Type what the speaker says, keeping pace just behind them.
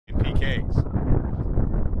Hayes.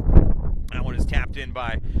 That one is tapped in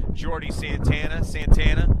by Jordy Santana.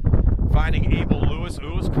 Santana finding Abel Lewis.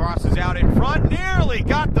 Lewis crosses out in front, nearly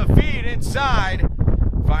got the feed inside.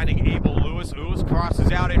 Finding Abel Lewis. Lewis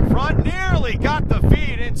crosses out in front, nearly got the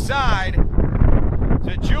feed inside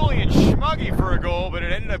to Julian Schmuggy for a goal, but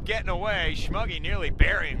it ended up getting away. Schmuggy nearly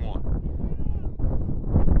burying one.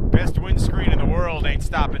 Best windscreen in the world ain't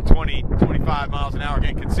stopping 20, 25 miles an hour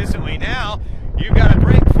again consistently. Now you've got a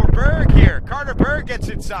break for Berg here. Carter Berg gets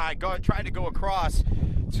inside, trying to go across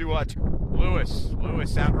to Lewis.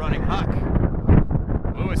 Lewis outrunning Huck.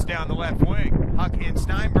 Lewis down the left wing. Huck and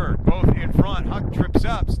Steinberg both in front. Huck trips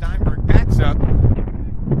up. Steinberg backs up. Thrown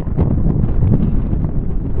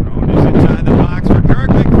is inside the box for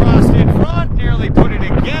Kirkland. Crossed in front. Nearly put it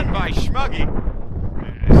again by Schmuggy.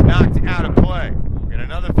 And it is knocked out of play. We'll get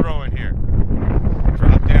another throw in here.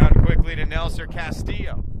 Drop down quickly to Nelson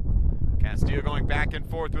Castillo. Castillo going back and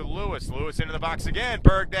forth with Lewis. Lewis into the box again.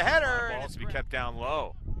 Berg the header. Ball to be kept down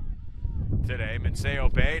low today.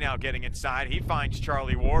 Minseo Bay now getting inside. He finds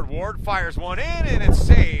Charlie Ward. Ward fires one in, and it's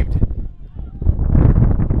saved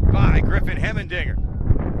by Griffin Hemmendinger.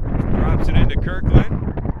 Drops it into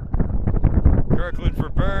Kirkland. Kirkland for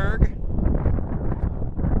Berg.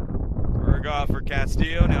 Berg off for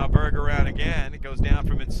Castillo. Now Berg around again. It goes down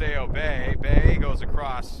from Minseo Bay. Bay goes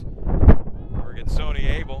across for Sony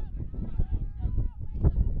Abel.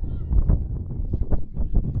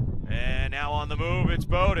 And now on the move, it's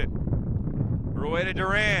Bowdoin. Rueda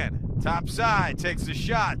Duran, top side, takes the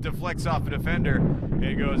shot, deflects off a defender, and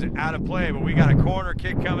it goes out of play. But we got a corner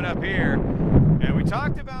kick coming up here. And we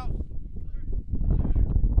talked about,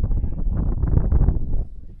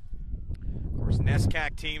 of course,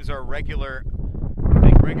 NESCAC teams are regular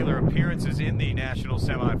appearances in the national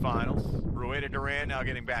semifinals. Rueda Duran now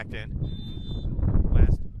getting backed in.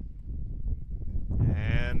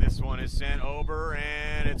 And this one is sent over,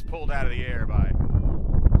 and it's pulled out of the air by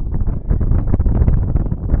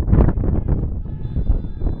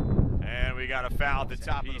we got a foul at the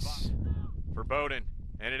top piece for Bowdoin,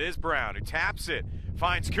 and it is Brown who taps it,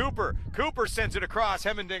 finds Cooper. Cooper sends it across.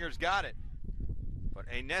 Hemmendinger's got it. But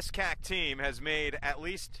a NESCAC team has made at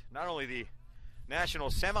least not only the national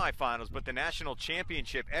semifinals, but the national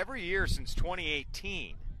championship every year since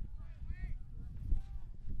 2018.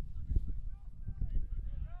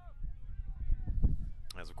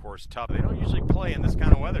 As of course tough. They don't usually play in this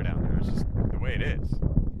kind of weather down there. It's just the way it is.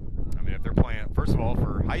 I mean, if they're playing, first of all,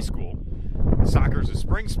 for high school, soccer's a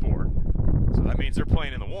spring sport, so that means they're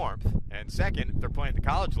playing in the warmth. And second, if they're playing at the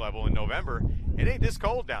college level in November, it ain't this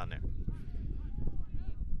cold down there.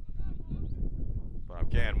 But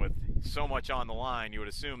again, with so much on the line, you would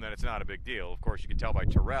assume that it's not a big deal. Of course, you can tell by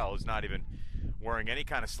Terrell is not even wearing any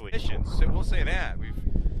kind of sleeves. So we'll say that. We've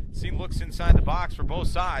seen looks inside the box for both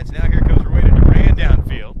sides. Now here comes Rueda Duran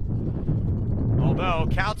downfield. Although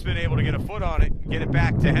Cout's been able to get a foot on it and get it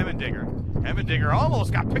back to Hemmendinger. Hemmendinger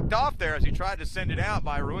almost got picked off there as he tried to send it out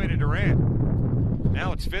by Rueda Duran.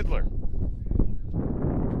 Now it's Fiddler.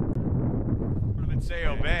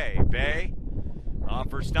 Minseo Bay. Bay off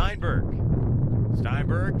for Steinberg.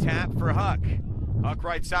 Steinberg tap for Huck. Huck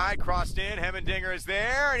right side, crossed in. Hemmendinger is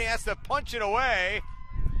there, and he has to punch it away.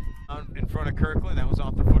 In front of Kirkland. That was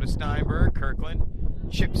off the foot of Steinberg. Kirkland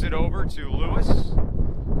chips it over to Lewis.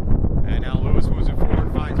 And now Lewis moves it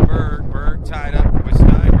forward, finds Berg. Berg tied up with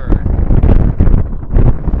Steinberg.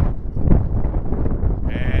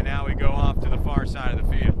 And now we go off to the far side of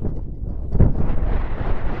the field.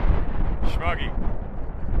 Schmuggy.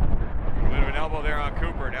 A bit of an elbow there on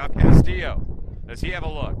Cooper. Now Castillo. Does he have a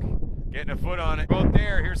look? Getting a foot on it. Both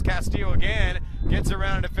there. Here's Castillo again. Gets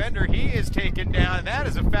around a defender. He is taken down. And that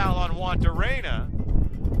is a foul on Wantarena.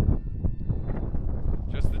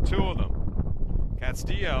 Just the two of them.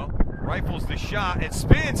 Castillo rifles the shot. It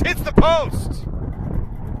spins. Hits the post.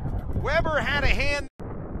 Weber had a hand.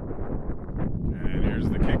 And here's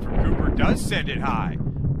the kick from Cooper. Does send it high.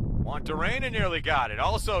 Wantarena nearly got it.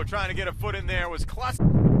 Also trying to get a foot in there was Cluster.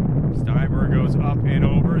 Steinberg goes up and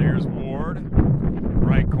over. Here's Ward.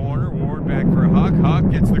 Right corner. Ward back for Huck.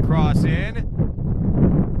 Huck gets the cross in.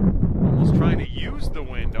 Almost trying to use the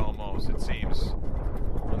wind almost, it seems.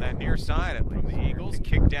 On that near side at least. The Eagles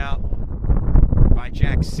kicked out by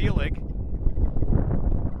Jack Seelig.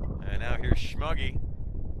 And now here's Schmuggy.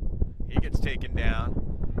 He gets taken down.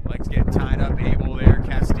 Legs get tied up. Abel there.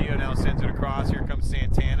 Castillo now sends it across. Here comes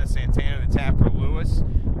Santana. Santana the tap for Lewis.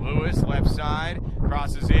 Lewis left side.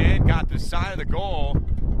 Crosses in. Got the side of the goal.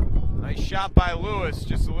 Nice shot by Lewis.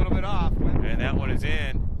 Just a little bit off. And that one is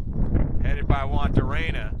in. Headed by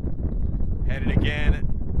Wantarena. Headed again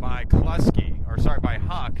by Kluski. Or sorry, by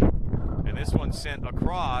Huck. And And this one's sent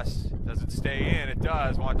across. Does it stay in? It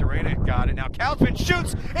does. Monterrey got it. Now Kautzman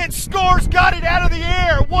shoots and scores. Got it out of the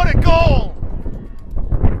air. What a goal!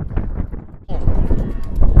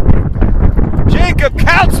 Jacob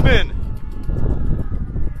Kautzman.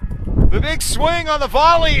 The big swing on the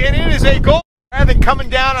volley, and it is a goal. Rather than coming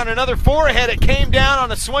down on another forehead, it came down on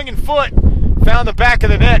a swinging foot. Found the back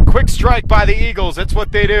of the net. Quick strike by the Eagles. That's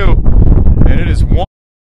what they do. And it is one.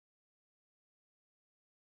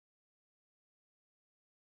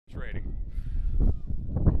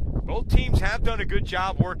 Both teams have done a good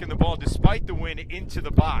job working the ball despite the win into the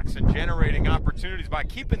box and generating opportunities by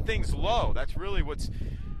keeping things low. That's really what's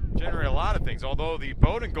generated a lot of things. Although the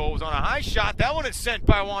Bowdoin goal was on a high shot, that one is sent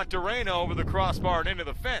by Monterrey over the crossbar and into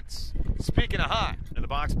the fence. Speaking of high, in the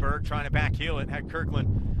box, Berg trying to back heel it, had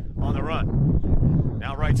Kirkland on the run.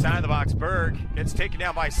 Now right side of the box, Berg gets taken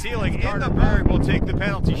down by Seelig. In the Berg will take the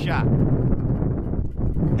penalty shot.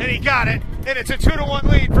 And he got it, and it's a 2-1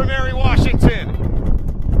 lead for Mary Washington.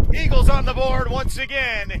 Eagles on the board once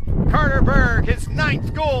again. Carter Berg, his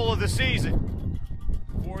 9th goal of the season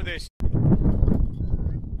for this.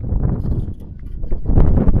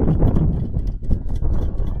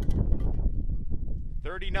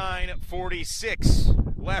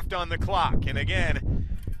 .46 left on the clock. And again,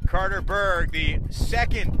 Carter Berg, the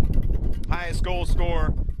 2nd highest goal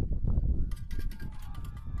scorer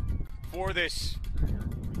for this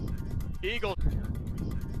Eagles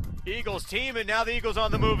team, and now the Eagles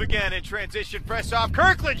on the move again in transition. Press off.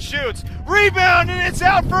 Kirkland shoots. Rebound, and it's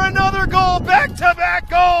out for another goal. Back-to-back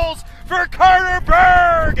goals for Carter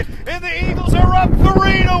Berg, and the Eagles are up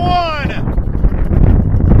 3-1.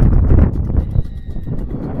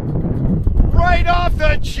 Right off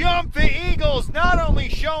the jump, the Eagles not only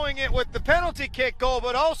showing it with the penalty kick goal,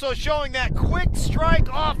 but also showing that quick strike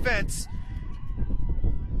offense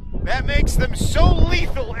that makes them so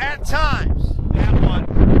lethal at times. That one,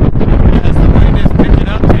 as the wind is picking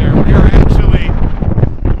up here, we are actually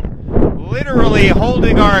literally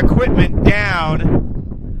holding our equipment down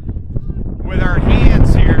with our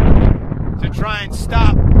hands here to try and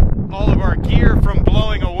stop all of our gear from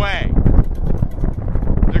blowing away.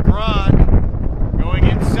 DeGron going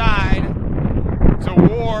inside to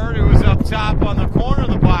Ward, who is up top on the corner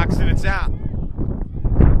of the box, and it's out.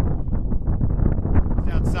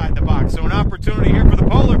 It's outside the box, so an opportunity here for the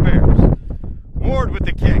Polar Bears. Ward with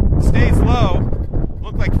the kick, stays low.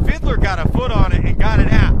 Looked like Fiddler got a foot on it and got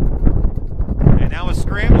it out. And now a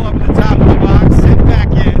scramble up at the top of the box, sent back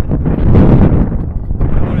in.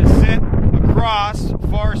 That one is sent across,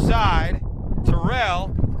 far side.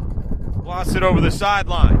 Terrell lost it over the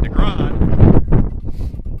sideline. DeGron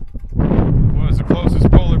was the closest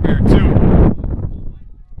Polar Bear to him.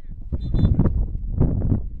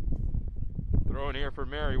 Throwing here for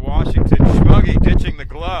Mary Washington. Schmuggy ditching the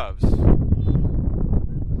gloves.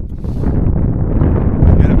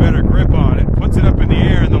 Get a better grip on it. Puts it up in the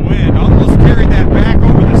air in the wind. Almost carried that back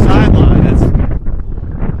over the sideline.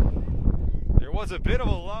 There was a bit of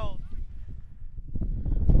a lull.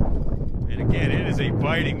 And again, it is a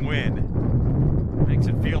biting wind. Makes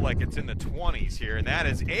it feel like it's in the 20s here. And that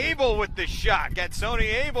is Abel with the shot.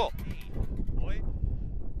 Gatsoni Abel.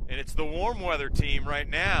 And it's the warm weather team right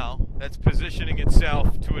now that's positioning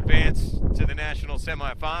itself to advance to the national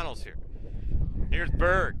semifinals here. Here's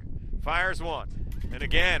Berg. Fires one. And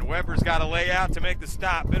again, Weber's got to lay out to make the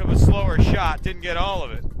stop. Bit of a slower shot. Didn't get all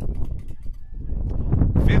of it.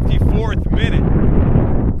 54th minute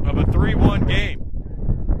of a 3-1 game.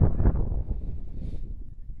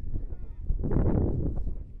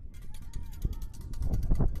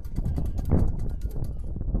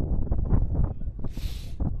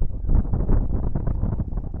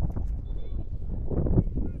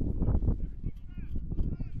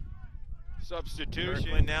 Substitution.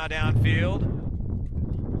 Kirkland now downfield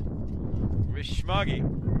with Schmuggy.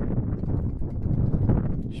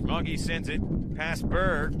 Schmuggy sends it past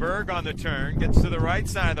Berg. Berg on the turn, gets to the right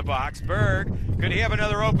side of the box. Berg, could he have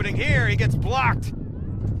another opening here? He gets blocked.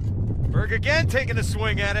 Berg again taking a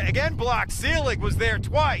swing at it, again blocked. Seelig was there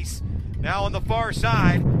twice. Now on the far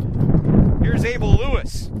side, here's Abel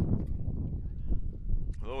Lewis.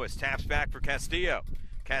 Lewis taps back for Castillo.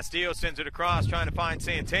 Castillo sends it across, trying to find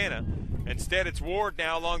Santana. Instead, it's Ward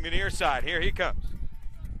now along the near side. Here he comes.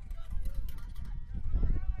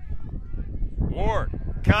 Ward,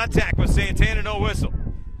 contact with Santana, no whistle.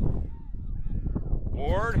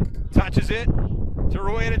 Ward touches it to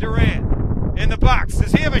Rueda Duran. In the box,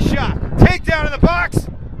 does he have a shot? Takedown in the box,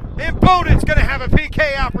 and Bowdoin's going to have a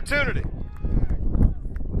PK opportunity.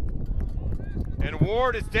 And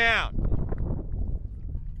Ward is down.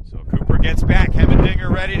 So Cooper gets back. Hemmendinger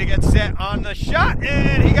ready to get set on the shot,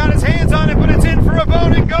 and he got his hands on it, but it's in for a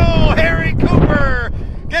Bowdoin goal. Harry Cooper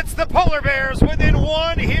gets the Polar Bears within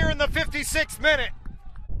one here in the 56th minute.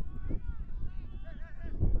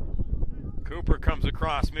 Cooper comes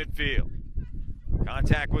across midfield.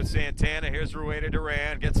 Contact with Santana. Here's Rueda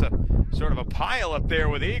Duran. Gets a sort of a pile up there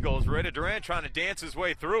with Eagles. Rueda Duran trying to dance his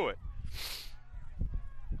way through it.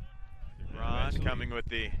 Ron coming with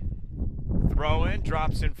the throw-in.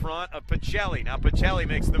 Drops in front of Pacelli. Now Pacelli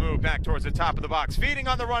makes the move back towards the top of the box. Feeding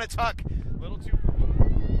on the run, it's Huck. Little too.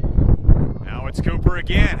 Now it's Cooper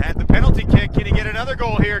again. Had the penalty kick. Can he get another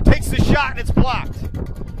goal here? Takes the shot and it's blocked.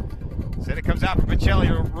 Instead it comes out for Pacelli.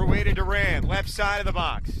 Rueda Duran. Left side of the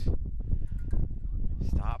box.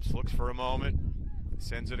 Stops, looks for a moment,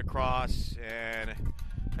 sends it across, and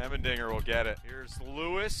Hemmendinger will get it. Here's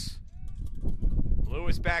Lewis.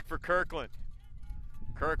 Lewis back for Kirkland.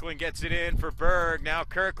 Kirkland gets it in for Berg. Now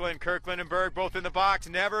Kirkland and Berg both in the box.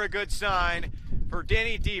 Never a good sign for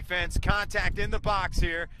Denny defense. Contact in the box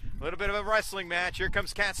here. A little bit of a wrestling match. Here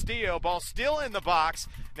comes Castillo. Ball still in the box.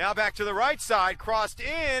 Now back to the right side. Crossed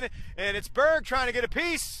in, and it's Berg trying to get a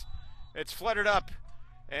piece. It's fluttered up.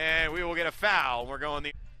 And we will get a foul. We're going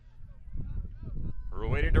the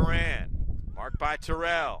Rueda Duran, marked by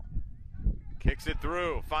Terrell. Kicks it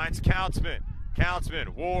through, finds Counsman.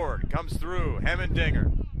 Counsman, Ward comes through,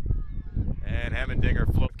 Hemmendinger. And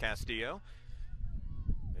Hemmendinger flipped Castillo.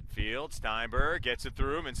 Midfield, Steinberg gets it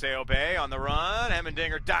through, Manseo Bay on the run.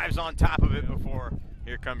 Hemmendinger dives on top of it before.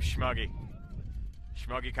 Here comes Schmuggy.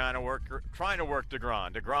 Schmuggy kind of trying to work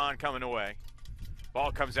DeGron. DeGron coming away.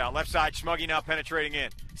 Ball comes out, left side, Schmuggy now penetrating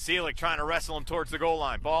in. Seelig trying to wrestle him towards the goal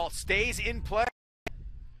line. Ball stays in play.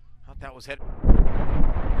 Thought that was head.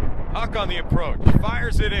 Huck on the approach,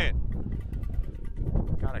 fires it in.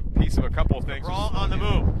 Got a piece of a couple of things. All on the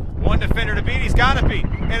move. One defender to beat, he's got to beat.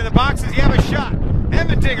 Into the box, does he have a shot?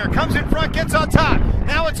 Hemmendinger comes in front, gets on top.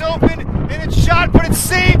 Now it's open, and it's shot, but it's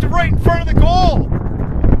saved right in front of the goal.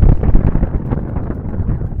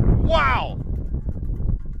 Wow.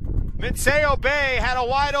 Manseo Bay had a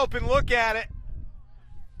wide open look at it,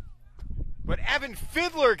 but Evan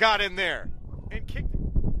Fiddler got in there and kicked.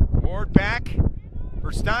 Ward back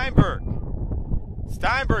for Steinberg.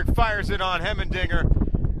 Steinberg fires it on Hemmendinger,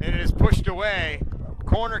 and it is pushed away.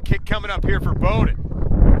 Corner kick coming up here for Bowdoin.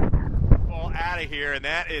 Ball out of here, and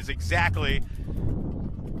that is exactly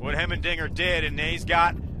what Hemmendinger did, and he's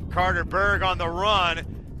got Carter Berg on the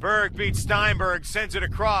run. Berg beats Steinberg, sends it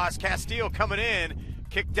across. Castillo coming in.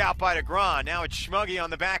 Kicked out by DeGron. Now it's Schmuggy on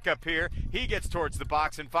the backup here. He gets towards the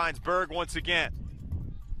box and finds Berg once again.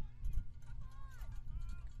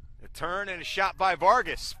 A turn and a shot by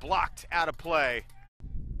Vargas. Blocked out of play.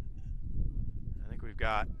 I think we've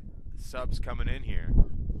got subs coming in here. I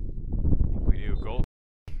think we do. Goal.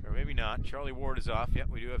 Or maybe not. Charlie Ward is off. Yep,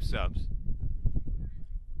 we do have subs.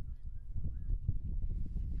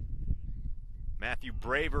 Matthew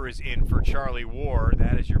Braver is in for Charlie Ward.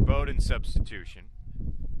 That is your Bowdoin substitution.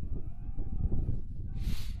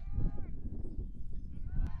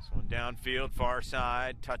 One downfield, far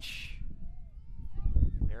side, touch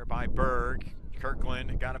there by Berg.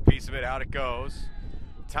 Kirkland got a piece of it, out it goes.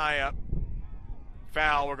 Tie up,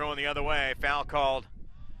 foul, we're going the other way. Foul called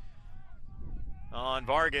on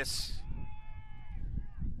Vargas.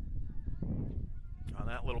 On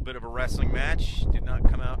that little bit of a wrestling match, did not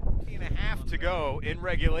come out. 3.5 to go in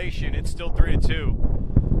regulation, it's still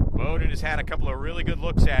 3-2. Bowdoin has had a couple of really good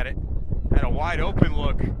looks at it. Had a wide open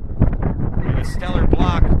look. And a stellar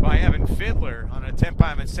block by Evan Fiddler on an attempt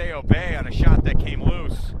by Manseo Bay on a shot that came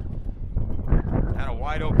loose. Had a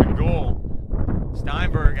wide open goal.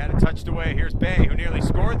 Steinberg had it touched away. Here's Bay, who nearly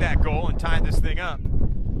scored that goal and tied this thing up.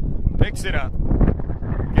 Picks it up.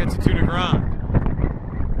 Gets it to DeGron.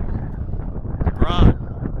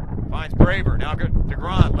 DeGron finds Braver. Now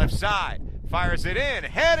DeGron, left side. Fires it in.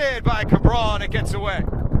 Headed by Cabral, and it gets away.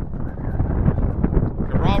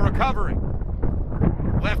 Cabral recovering.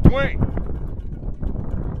 Left wing.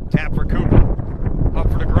 Tap for Cooper.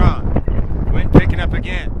 Up for DeGron. Wynn picking up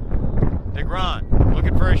again. DeGron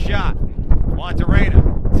looking for a shot. Monterrey,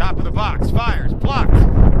 top of the box. Fires. Blocked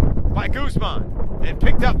by Guzman. And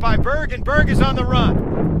picked up by Berg, and Berg is on the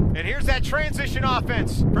run. And here's that transition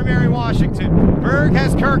offense for Mary Washington. Berg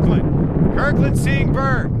has Kirkland. Kirkland seeing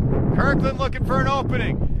Berg. Kirkland looking for an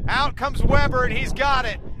opening. Out comes Weber, and he's got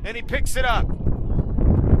it. And he picks it up.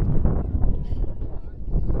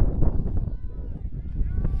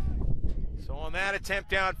 On that attempt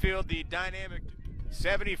downfield, the dynamic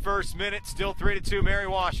 71st minute, still 3-2, Mary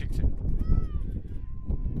Washington.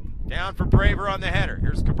 Down for Braver on the header.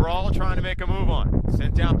 Here's Cabral trying to make a move on it.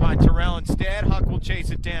 Sent out by Terrell instead. Huck will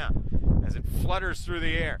chase it down. as it flutters through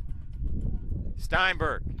the air.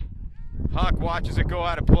 Steinberg. Huck watches it go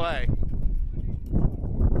out of play.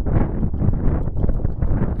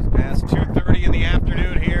 It's past 2:30 in the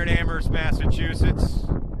afternoon here in Amherst, Massachusetts.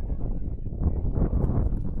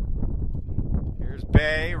 Here's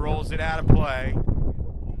Bay, rolls it out of play.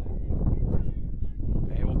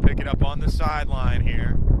 Bay will pick it up on the sideline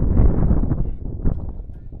here.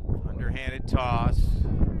 Underhanded toss.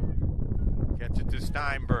 Gets it to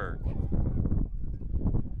Steinberg.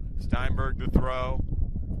 Steinberg the throw.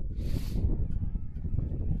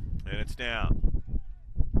 And it's down.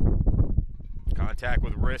 Contact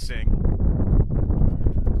with Rissing.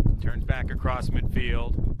 Turns back across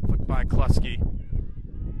midfield. Flicked by Kluski.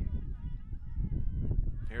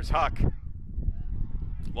 Here's Huck.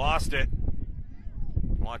 Lost it.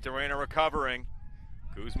 Monterrey recovering.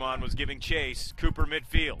 Guzman was giving chase. Cooper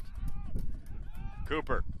midfield.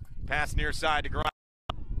 Cooper. Pass near side to Grant.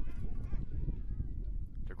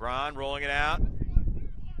 DeGron rolling it out.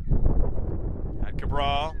 At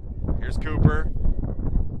Cabral. Here's Cooper.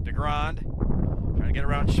 DeGrand trying to get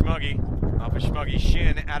around Schmuggy. Off of Schmuggy's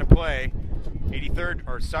shin, out of play.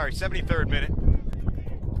 73rd minute.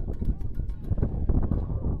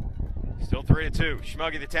 Still 3-2.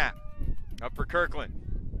 Schmuggy the tap. Up for Kirkland.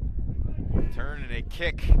 Turn and a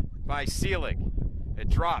kick by Seelig. It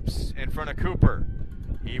drops in front of Cooper.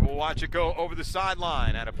 He will watch it go over the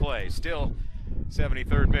sideline, out of play. Still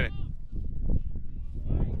 73rd minute.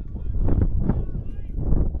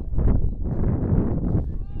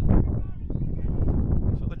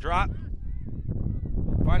 So the drop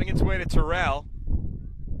finding its way to Terrell.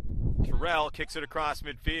 Terrell kicks it across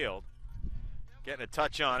midfield. Getting a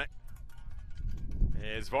touch on it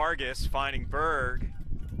is Vargas finding Berg.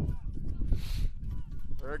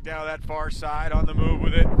 Berg now that far side on the move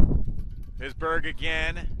with it. There's Berg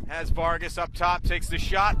again, has Vargas up top, takes the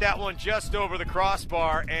shot, that one just over the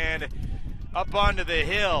crossbar and up onto the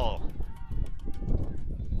hill.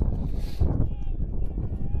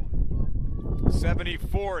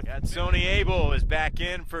 74th, Sony Abel is back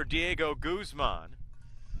in for Diego Guzman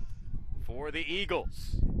for the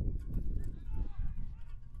Eagles.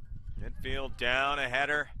 Midfield down, a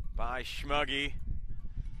header by Schmuggy.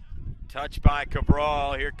 Touch by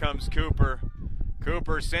Cabral, here comes Cooper.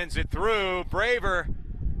 Cooper sends it through. Braver.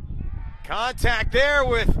 Contact there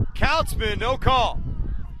with Kautzman. No call.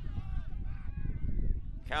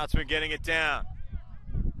 Kautzman getting it down.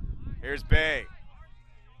 Here's Bay.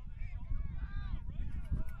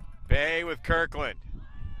 Bay with Kirkland.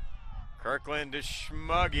 Kirkland to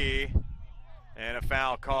Schmuggy. And a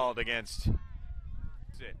foul called against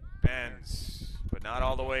it. Benz, but not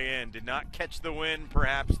all the way in. Did not catch the wind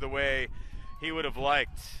perhaps the way he would have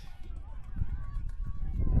liked.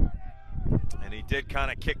 And he did kind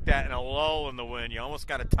of kick that in a lull in the wind. You almost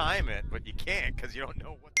got to time it, but you can't because you don't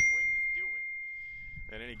know what the wind is doing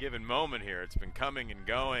at any given moment here. It's been coming and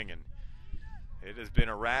going, and it has been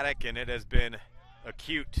erratic, and it has been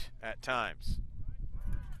acute at times.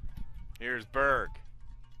 Here's Berg.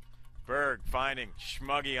 Berg finding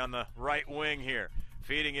Schmuggy on the right wing here.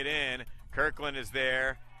 Feeding it in. Kirkland is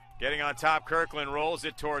there. Getting on top, Kirkland rolls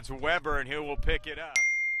it towards Weber, and he will pick it up.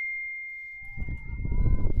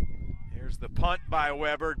 The punt by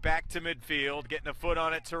Weber, back to midfield, getting a foot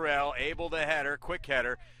on it, Terrell, able to header, quick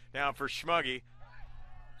header, down for Schmuggy.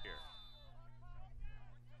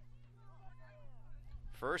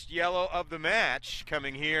 First yellow of the match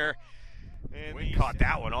coming here, and he caught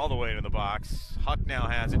that one all the way into the box. Huck now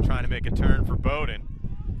has it, trying to make a turn for Bowdoin.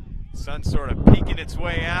 Sun sort of peeking its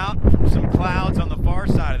way out from some clouds on the far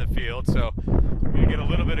side of the field, so we're going to get a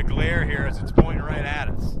little bit of glare here as it's pointing right at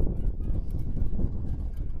us.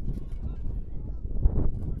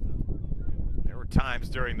 Times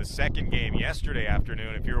during the second game yesterday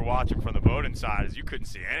afternoon, if you were watching from the Bowdoin side, as you couldn't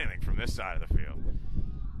see anything from this side of the field.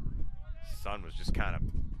 The sun was just kind of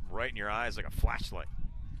right in your eyes like a flashlight.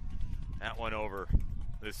 That one over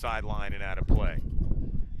the sideline and out of play.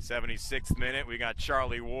 76th minute, we got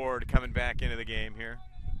Charlie Ward coming back into the game here.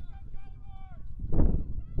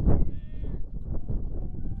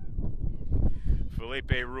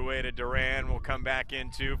 Felipe Rueda Duran will come back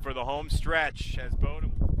into for the home stretch as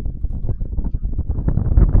Bowdoin.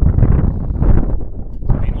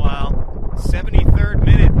 Meanwhile, 73rd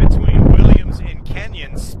minute between Williams and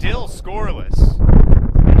Kenyon, still scoreless.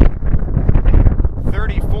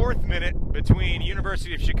 34th minute between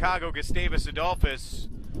University of Chicago Gustavus Adolphus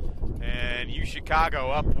and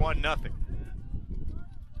UChicago up 1-0.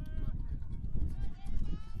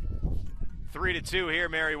 3-2 here,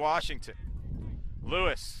 Mary Washington.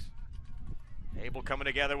 Lewis, Abel coming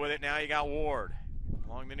together with it. Now you got Ward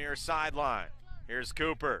along the near sideline. Here's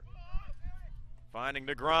Cooper. Finding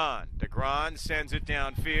DeGron. DeGron sends it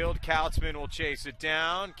downfield. Kautzman will chase it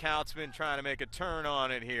down. Kautzman trying to make a turn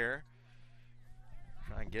on it here.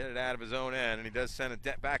 Try and get it out of his own end, and he does send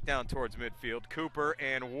it back down towards midfield. Cooper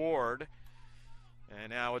and Ward. And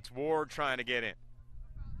now it's Ward trying to get in.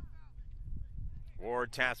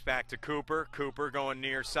 Ward taps back to Cooper. Cooper going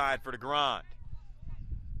near side for DeGron.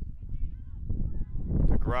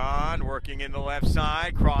 DeGron working in the left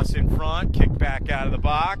side. Cross in front. Kick back out of the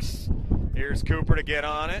box. Here's Cooper to get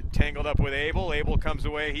on it. Tangled up with Abel. Abel comes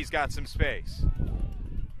away. He's got some space.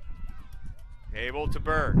 Abel to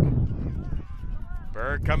Berg.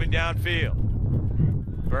 Berg coming downfield.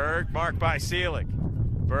 Berg marked by Seelig.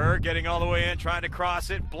 Berg getting all the way in, trying to cross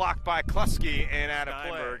it. Blocked by Kluski and out of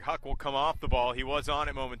play. Huck will come off the ball. He was on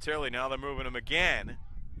it momentarily. Now they're moving him again.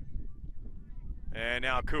 And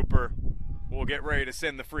now Cooper will get ready to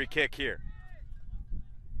send the free kick here.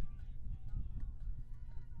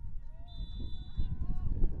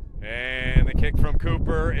 And the kick from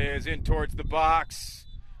Cooper is in towards the box.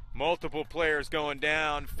 Multiple players going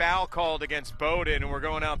down. Foul called against Bowdoin, and we're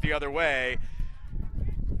going out the other way.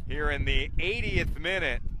 Here in the 80th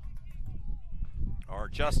minute, or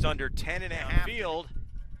just under 10 and a half field.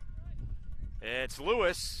 It's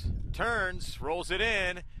Lewis, turns, rolls it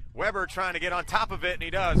in. Weber trying to get on top of it, and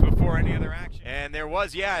he does before any other action. And there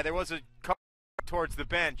was a call towards the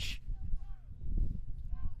bench.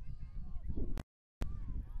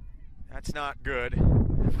 That's not good,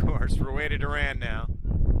 of course. Rueda Duran now.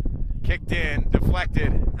 Kicked in,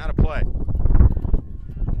 deflected, out of play.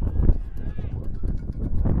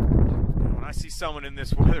 When I see someone in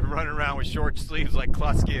this weather running around with short sleeves like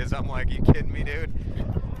Kluski is, I'm like, you kidding me, dude?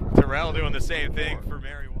 Terrell doing the same thing for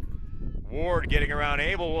Mary. Ward getting around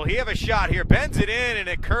Abel. Will he have a shot here? Bends it in, and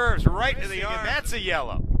it curves right to the arm. And that's a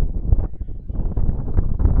yellow.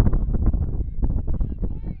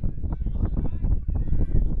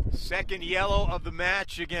 Second yellow of the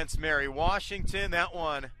match against Mary Washington. That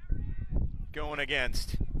one going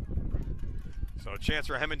against. So a chance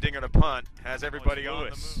for Hemmendinger to punt. Has everybody on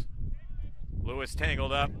the move. Lewis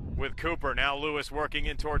tangled up with Cooper. Now Lewis working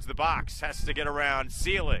in towards the box. Has to get around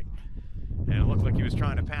Seelig. And it looked like he was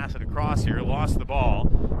trying to pass it across here. Lost the ball.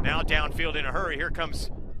 Now downfield in a hurry. Here comes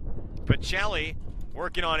Pacelli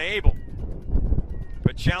working on Abel.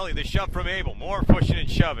 Pacelli, the shove from Abel. More pushing and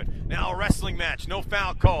shoving. Now a wrestling match. No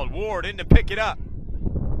foul called. Ward in to pick it up.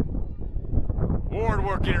 Ward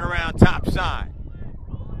working it around top side.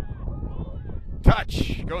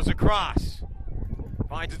 Touch. Goes across.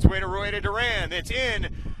 Finds its way to Rueda Duran. It's in.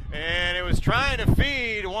 And it was trying to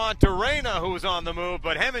feed Juan Terena, who was on the move,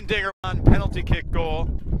 but Hemmendinger on penalty kick goal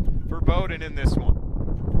for Bowdoin in this one.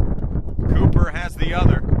 Cooper has the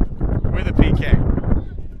other with a PK.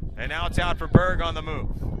 And now it's out for Berg on the move.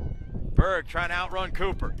 Berg trying to outrun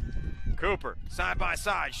Cooper. Cooper, side by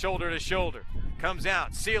side, shoulder to shoulder. Comes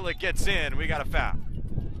out, Seelig gets in, we got a foul.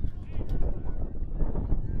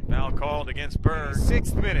 Foul called against Berg.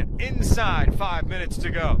 6th minute, inside 5 minutes to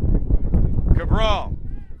go. Cabral.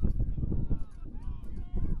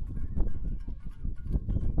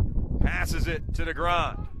 Passes it to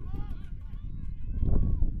DeGron.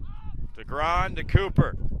 DeGron to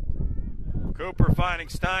Cooper. Cooper finding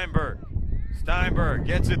Steinberg. Steinberg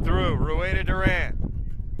gets it through. Rueda Duran.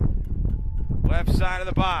 Left side of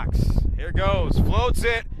the box. Here goes. Floats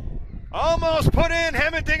it. Almost put in.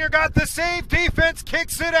 Hemmendinger got the save. Defense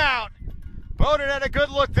kicks it out. Bowdoin had a good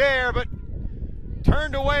look there, but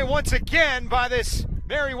turned away once again by this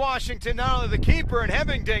Mary Washington. Not only the keeper and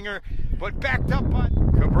Hemmendinger, but backed up by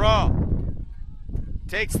Cabral.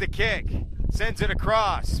 Takes the kick. Sends it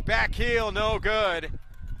across. Back heel, no good.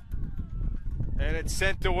 And it's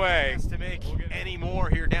sent away. To make any more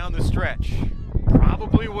here down the stretch.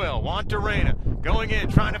 Probably will. Juan Terena going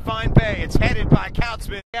in, trying to find Bay. It's headed by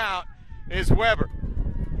Kautzman. Out is Weber.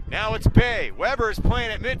 Now it's Bay. Weber is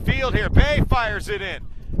playing at midfield here. Bay fires it in.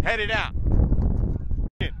 Headed out.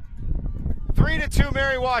 3-2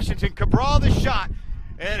 Mary Washington. Cabral the shot.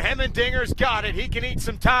 And Hemmendinger's got it. He can eat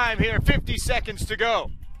some time here. 50 seconds to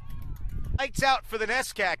go. Lights out for the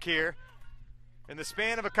NESCAC here. In the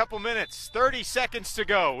span of a couple minutes. 30 seconds to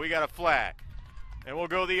go. We got a flag. And we'll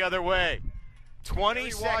go the other way.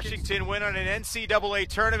 20 Washington went on an NCAA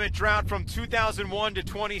tournament drought from 2001 to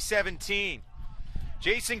 2017.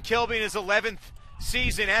 Jason Kilby in his 11th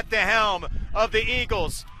season at the helm of the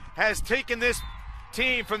Eagles has taken this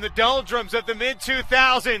team from the doldrums of the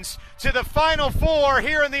mid-2000s to the Final Four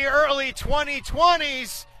here in the early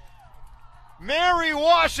 2020s. Mary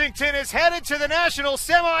Washington is headed to the national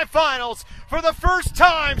semifinals for the first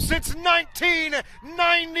time since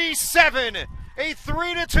 1997. A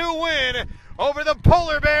 3-2 win over the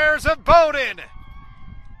Polar Bears of Bowdoin.